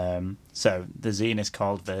 So the zine is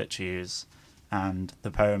called Virtues, and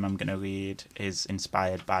the poem I'm going to read is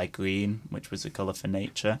inspired by green, which was the colour for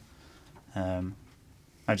nature.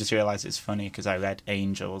 I just realised it's funny because I read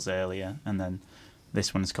angels earlier, and then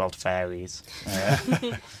this one's called fairies.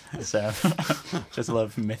 So just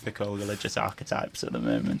love mythical religious archetypes at the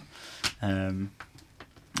moment.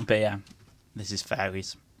 But yeah, this is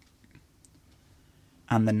fairies.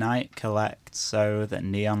 And the night collects so that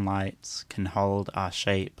neon lights can hold our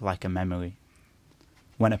shape like a memory.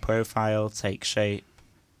 When a profile takes shape,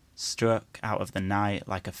 struck out of the night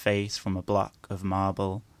like a face from a block of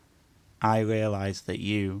marble, I realise that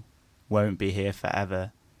you won't be here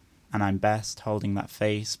forever, and I'm best holding that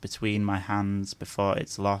face between my hands before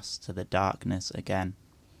it's lost to the darkness again.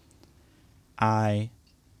 I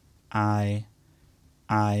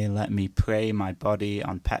let me pray my body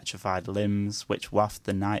on petrified limbs which waft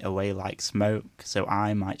the night away like smoke, so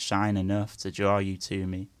I might shine enough to draw you to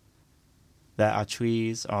me. There are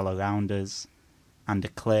trees all around us, and a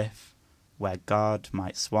cliff where God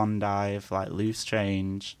might swan dive like loose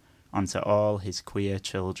change onto all his queer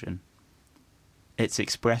children. Its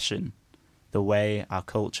expression, the way our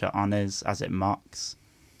culture honours as it mocks,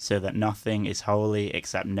 so that nothing is holy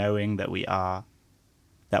except knowing that we are,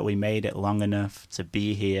 that we made it long enough to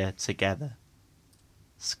be here together.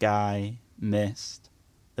 Sky, mist,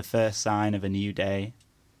 the first sign of a new day.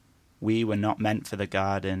 We were not meant for the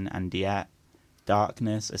garden, and yet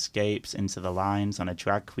darkness escapes into the lines on a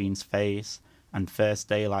drag queen's face, and first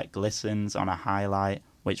daylight glistens on a highlight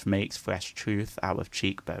which makes fresh truth out of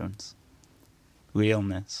cheekbones.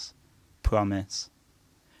 Realness, promise.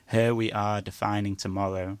 Here we are defining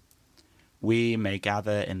tomorrow. We may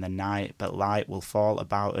gather in the night, but light will fall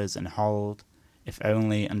about us and hold, if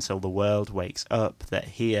only until the world wakes up that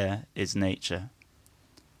here is nature.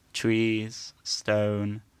 Trees,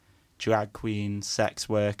 stone, drag queens, sex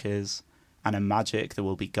workers, and a magic that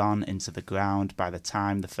will be gone into the ground by the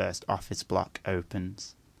time the first office block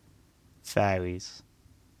opens. Fairies,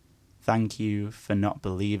 thank you for not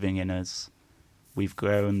believing in us. We've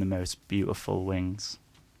grown the most beautiful wings.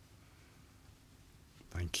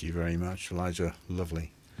 Thank you very much, Elijah.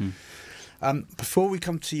 Lovely. Before we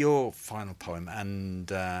come to your final poem and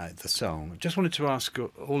the song, just wanted to ask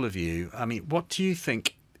all of you, I mean, what do you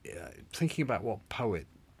think, thinking about what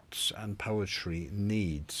poets and poetry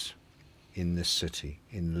needs in this city,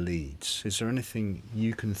 in Leeds, is there anything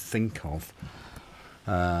you can think of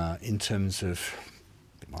in terms of,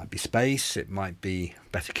 it might be space, it might be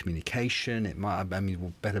better communication, it might, I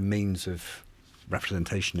mean, better means of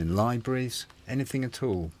representation in libraries, anything at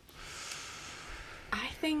all? I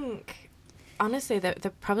think, honestly,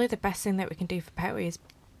 the probably the best thing that we can do for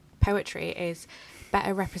poetry is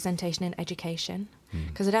better representation in education.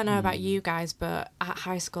 Because I don't know about you guys, but at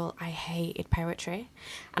high school I hated poetry,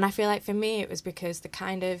 and I feel like for me it was because the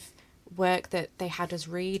kind of work that they had us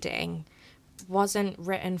reading wasn't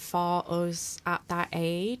written for us at that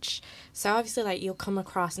age. So obviously, like, you'll come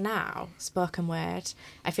across now spoken word.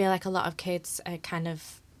 I feel like a lot of kids are kind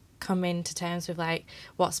of coming to terms with like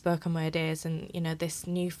what spoken word is, and you know, this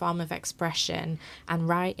new form of expression and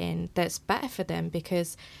writing that's better for them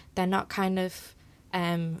because they're not kind of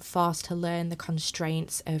forced to learn the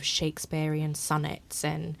constraints of Shakespearean sonnets.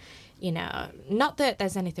 And you know, not that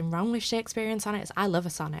there's anything wrong with Shakespearean sonnets, I love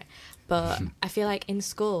a sonnet, but I feel like in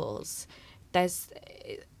schools there's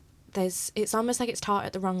it's almost like it's taught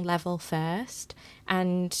at the wrong level first,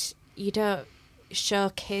 and you don't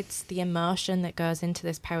show kids the emotion that goes into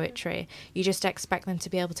this poetry. You just expect them to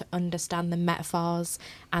be able to understand the metaphors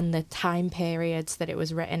and the time periods that it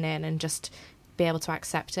was written in and just be able to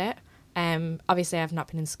accept it. Obviously I've not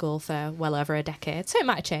been in school for well over a decade, so it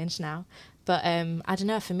might have changed now, but I don't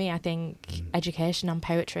know, for me I think education on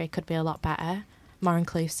poetry could be a lot better, more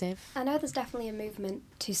inclusive. I know there's definitely a movement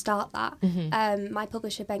to start that. My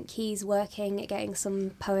publisher Bent Key's working at getting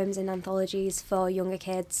some poems in anthologies for younger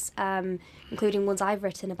kids, including ones I've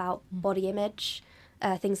written about body image,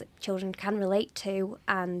 things that children can relate to,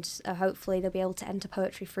 and hopefully they'll be able to enter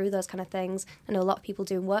poetry through those kind of things. I know a lot of people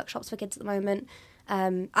doing workshops for kids at the moment.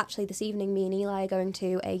 Actually, this evening, me and Eli are going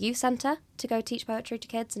to a youth centre to go teach poetry to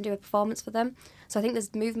kids and do a performance for them. So I think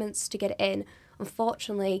there's movements to get it in.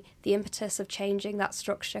 Unfortunately, the impetus of changing that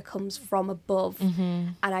structure comes from above,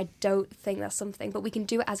 and I don't think that's something, but we can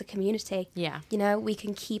do it as a community. Yeah. You know, we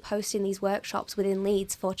can keep hosting these workshops within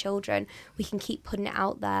Leeds for children. We can keep putting it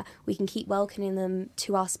out there. We can keep welcoming them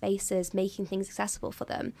to our spaces, making things accessible for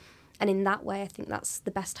them. And in that way, I think that's the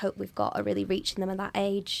best hope we've got, are really reaching them at that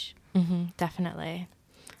age. Definitely.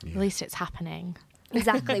 Yeah. At least it's happening.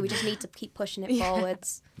 Exactly. We just need to keep pushing it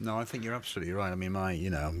forwards. No, I think you're absolutely right. I mean,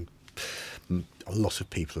 a lot of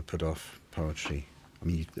people have put off poetry. I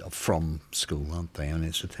mean, from school, aren't they? And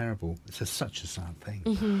it's such a sad thing.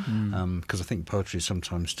 Because I think poetry is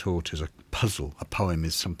sometimes taught as a puzzle. A poem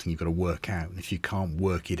is something you've got to work out, and if you can't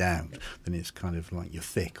work it out, then it's kind of like you're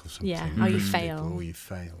thick or something. Yeah, or you fail. Or you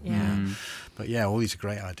fail. Yeah. But yeah, all these are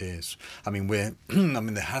great ideas. I mean,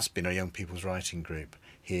 there has been a young people's writing group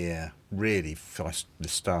here. Really,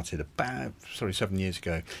 this started about 7 years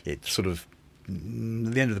ago. It sort of, at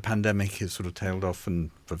the end of the pandemic, it sort of tailed off,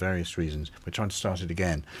 and for various reasons we're trying to start it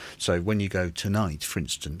again. So when you go tonight, for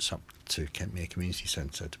instance, up to Kentmere Community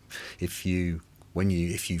Centre, if you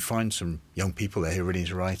find some young people there who are really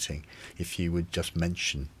into writing, if you would just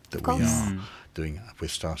mention that we're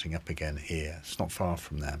starting up again here. It's not far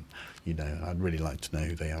from them. You know, I'd really like to know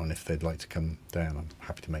who they are, and if they'd like to come down, I'm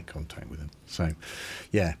happy to make contact with them. So,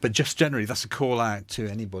 yeah, but just generally, that's a call out to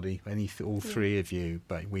anybody, all three of you.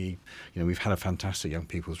 But we've had a fantastic young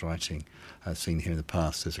people's writing scene here in the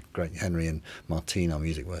past. There's a great Henry and Martine, our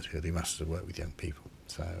music workers, who do masters of work with young people,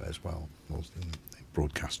 so as well, in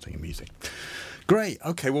broadcasting and music. Great.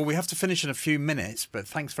 Okay, well, we have to finish in a few minutes, but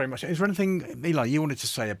thanks very much. Is there anything, Eli, you wanted to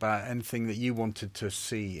say about anything that you wanted to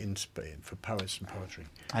see for poets and poetry?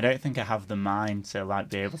 I don't think I have the mind to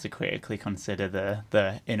be able to critically consider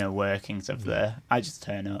the inner workings of I just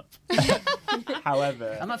turn up.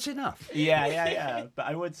 However, and that's enough. Yeah. But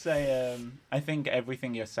I would say I think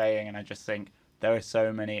everything you're saying, and I just think there are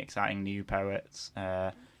so many exciting new poets,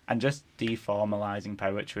 and just deformalizing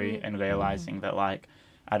poetry and realizing that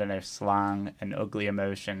slang and ugly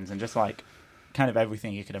emotions and just kind of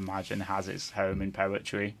everything you could imagine has its home in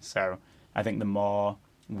poetry. So I think the more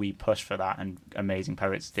we push for that and amazing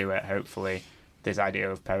poets do it, hopefully this idea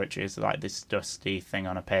of poetry is like this dusty thing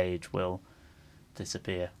on a page will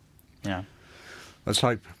disappear. Yeah. Let's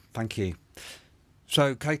hope. Thank you.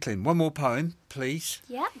 So, Caitlin, one more poem, please.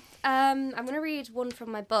 Yeah. I'm going to read one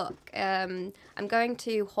from my book. I'm going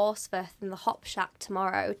to Horsforth in the Hop Shack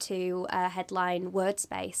tomorrow to headline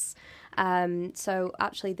Wordspace. So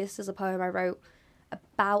actually this is a poem I wrote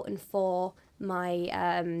about and for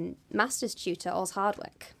my master's tutor, Oz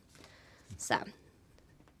Hardwick. So,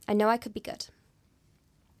 I know I could be good.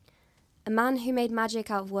 A man who made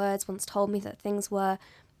magic out of words once told me that things were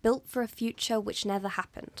built for a future which never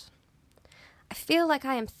happened. I feel like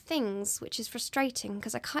I am things, which is frustrating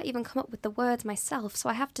because I can't even come up with the words myself, so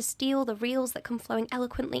I have to steal the reels that come flowing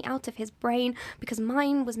eloquently out of his brain because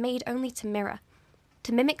mine was made only to mirror,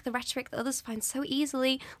 to mimic the rhetoric that others find so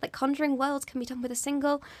easily, like conjuring worlds can be done with a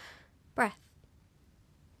single breath.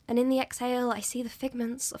 And in the exhale, I see the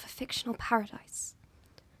figments of a fictional paradise.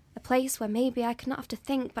 A place where maybe I could not have to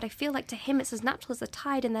think, but I feel like to him it's as natural as the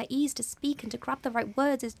tide, and their ease to speak and to grab the right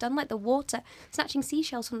words is done like the water, snatching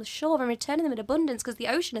seashells from the shore and returning them in abundance because the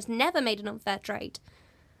ocean has never made an unfair trade.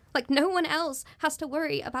 Like no one else has to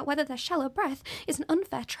worry about whether their shallow breath is an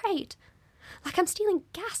unfair trade. Like I'm stealing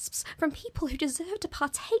gasps from people who deserve to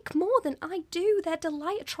partake more than I do, their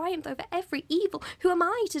delight a triumph over every evil. Who am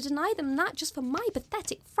I to deny them that just for my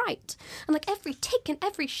pathetic fright? And like every tick and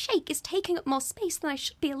every shake is taking up more space than I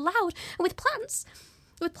should be allowed. And with plants,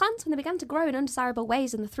 when they began to grow in undesirable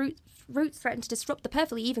ways and the roots threaten to disrupt the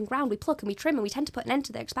perfectly even ground we pluck and we trim and we tend to put an end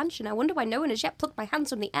to their expansion, I wonder why no one has yet plucked my hands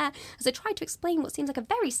from the air as I try to explain what seems like a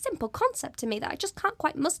very simple concept to me that I just can't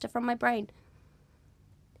quite muster from my brain.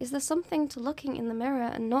 Is there something to looking in the mirror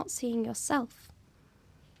and not seeing yourself?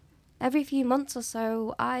 Every few months or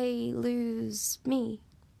so, I lose me.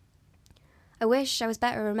 I wish I was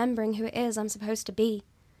better at remembering who it is I'm supposed to be.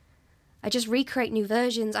 I just recreate new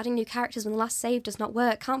versions, adding new characters when the last save does not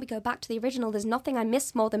work. Can't we go back to the original? There's nothing I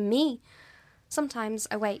miss more than me. Sometimes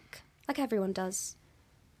I wake, like everyone does.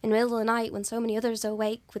 In the middle of the night, when so many others are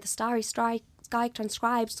awake, with the starry sky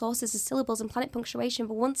transcribed, sources of syllables and planet punctuation,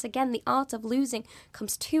 but once again the art of losing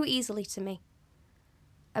comes too easily to me.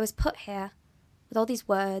 I was put here with all these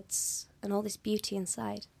words and all this beauty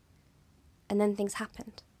inside. And then things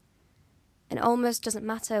happened. And it almost doesn't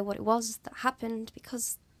matter what it was that happened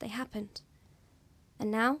because they happened. And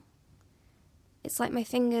now, it's like my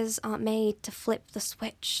fingers aren't made to flip the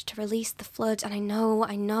switch, to release the flood, and I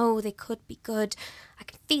know they could be good. I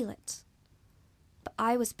can feel it. But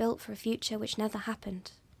I was built for a future which never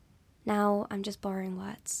happened. Now I'm just borrowing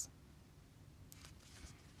words.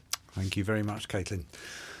 Thank you very much, Caitlin.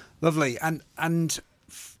 Lovely. And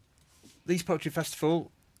Leeds Poetry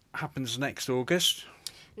Festival happens next August.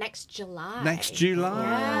 Next July. Next July.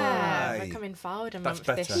 Yeah, we're coming forward a month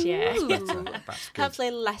this year. That's better. That's good. Hopefully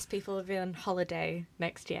less people will be on holiday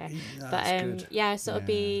next year. That's good. Yeah, so it'll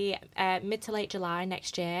be mid to late July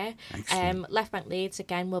next year. Left Bank Leeds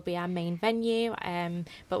again will be our main venue,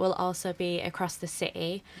 but we'll also be across the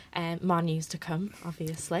city. More news to come,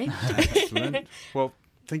 obviously. Excellent. Well,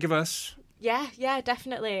 think of us. Yeah,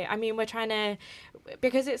 definitely. I mean, we're trying to,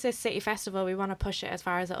 because it's a city festival, we want to push it as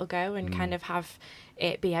far as it'll go and kind of have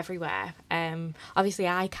it be everywhere. Obviously,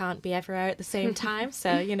 I can't be everywhere at the same time,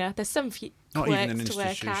 so, you know, there's some quirks to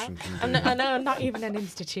work out. I know, not even an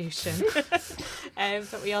institution.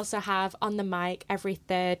 But we also have On the Mic every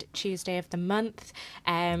third Tuesday of the month.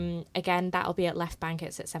 Again, that'll be at Left Bank.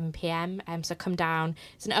 It's at 7 p.m. So come down.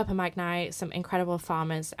 It's an open mic night, some incredible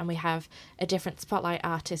performers, and we have a different spotlight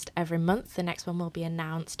artist every month. The next one will be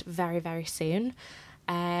announced very, very soon.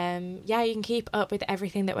 You can keep up with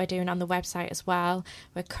everything that we're doing on the website as well.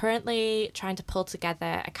 We're currently trying to pull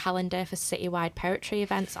together a calendar for citywide poetry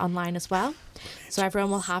events online as well. So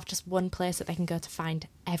everyone will have just one place that they can go to find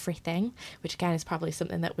everything, which again is probably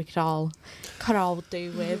something that we could all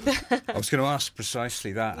do with. I was going to ask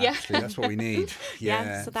precisely that, actually. That's what we need.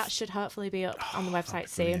 Yeah, so that should hopefully be up on the website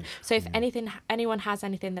soon. So if anyone has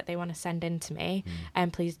anything that they want to send in to me,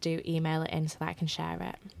 please do email it in so that I can share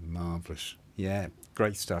it. Marvellous. Yeah,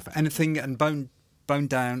 great stuff. Anything, and Bone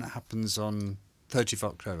Down happens on 30th of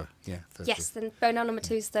October. Yeah, 30th. Yes, then Bone Down number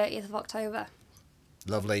 2 is 30th of October.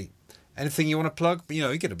 Lovely. Anything you want to plug? You know,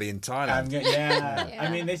 you're going to be in Thailand.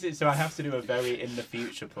 I mean, so I have to do a very in the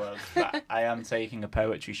future plug. But I am taking a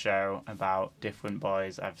poetry show about different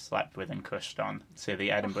boys I've slept with and cushed on to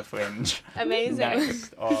the Edinburgh Fringe. Amazing.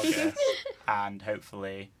 Next August, and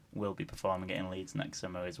hopefully will be performing it in Leeds next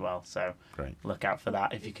summer as well. So Great. look out for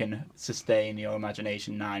that if you can sustain your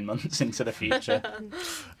imagination 9 months into the future.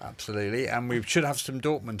 Absolutely. And we should have some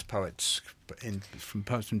Dortmund poets from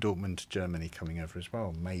Poets from Dortmund, Germany, coming over as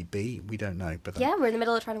well. Maybe. We don't know. But Yeah, we're in the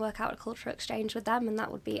middle of trying to work out a cultural exchange with them, and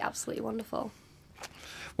that would be absolutely wonderful.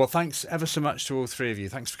 Well, thanks ever so much to all three of you.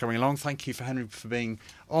 Thanks for coming along. Thank you for Henry for being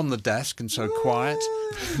on the desk and so quiet.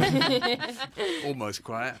 Almost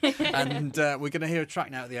quiet. And we're going to hear a track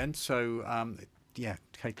now at the end. So, yeah,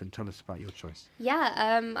 Caitlin, tell us about your choice.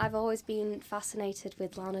 Yeah, I've always been fascinated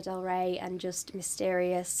with Lana Del Rey and just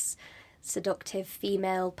mysterious, seductive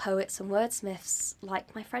female poets and wordsmiths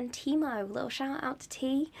like my friend Timo. A little shout out to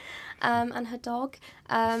T and her dog.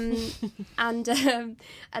 And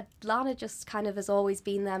Lana just kind of has always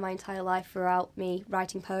been there my entire life throughout me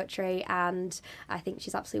writing poetry, and I think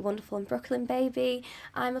she's absolutely wonderful. And Brooklyn Baby,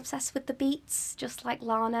 I'm obsessed with the beats, just like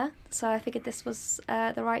Lana, so I figured this was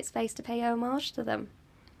the right space to pay homage to them.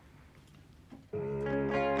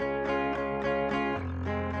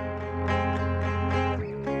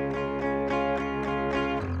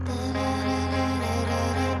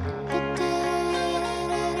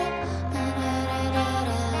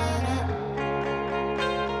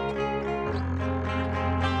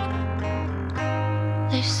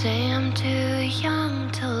 They say I'm too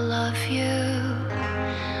young to love you.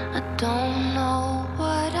 I don't know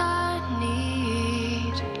what I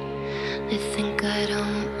need. They think I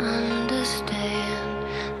don't understand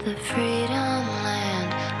the freedom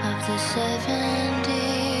land of the 70s.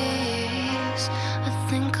 I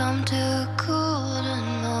think I'm too cool to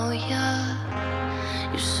know ya.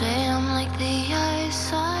 You say I'm like the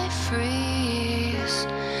ice I freeze.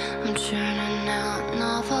 I'm churning out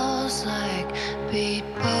novels like beat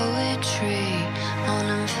poetry on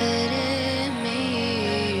amphetamines.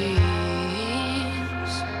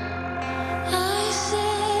 I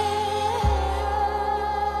say,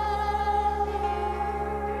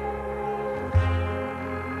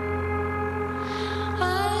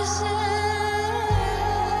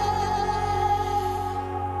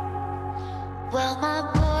 well, my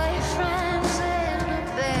boyfriend's in a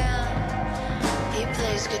band. He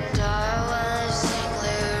plays guitar while I sing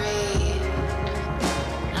lyric.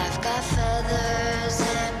 I've got feathers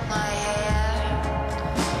in my hair.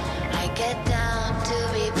 I get down to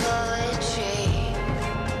be poetry.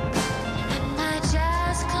 And my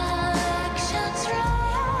jazz collection's rare.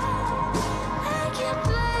 I can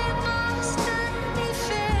play most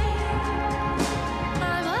anything.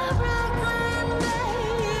 I'm a Brooklyn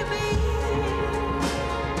baby.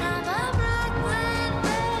 I'm a Brooklyn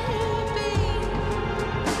baby.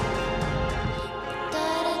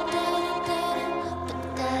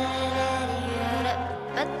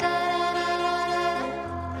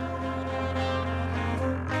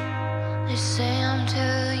 They say I'm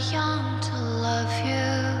too young to love you.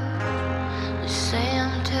 They say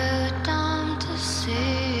I'm too dumb to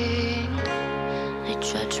sing. They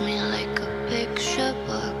judge me like a picture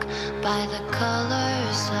book by the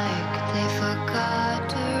colors like they forgot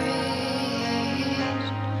to read.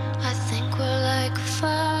 I think we're like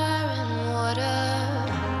fire and water.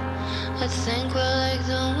 I think we're like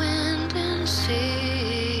the wind and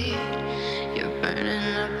sea. You're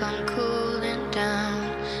burning up, I'm cooling down.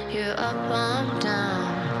 You're up, I'm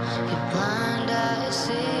down. You're blind, I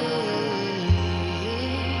see.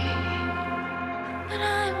 But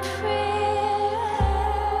I'm free.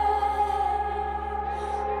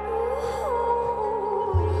 Ooh.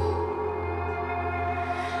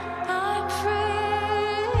 I'm free.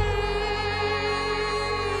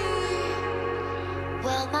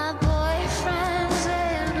 Well, my boyfriend's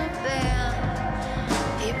in a band.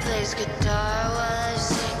 He plays guitar